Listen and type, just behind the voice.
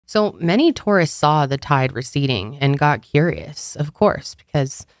So many tourists saw the tide receding and got curious, of course,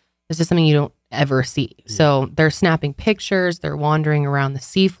 because this is something you don't ever see. Yeah. So they're snapping pictures, they're wandering around the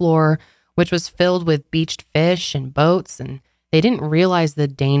seafloor, which was filled with beached fish and boats, and they didn't realize the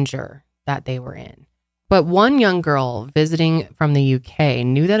danger that they were in. But one young girl visiting from the UK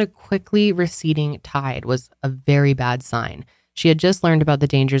knew that a quickly receding tide was a very bad sign. She had just learned about the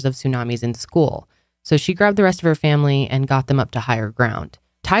dangers of tsunamis in school, so she grabbed the rest of her family and got them up to higher ground.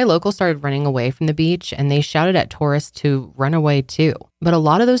 Thai locals started running away from the beach, and they shouted at tourists to run away too. But a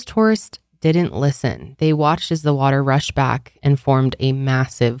lot of those tourists didn't listen. They watched as the water rushed back and formed a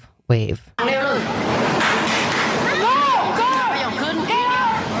massive wave.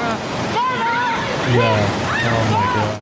 Yeah. Oh my God.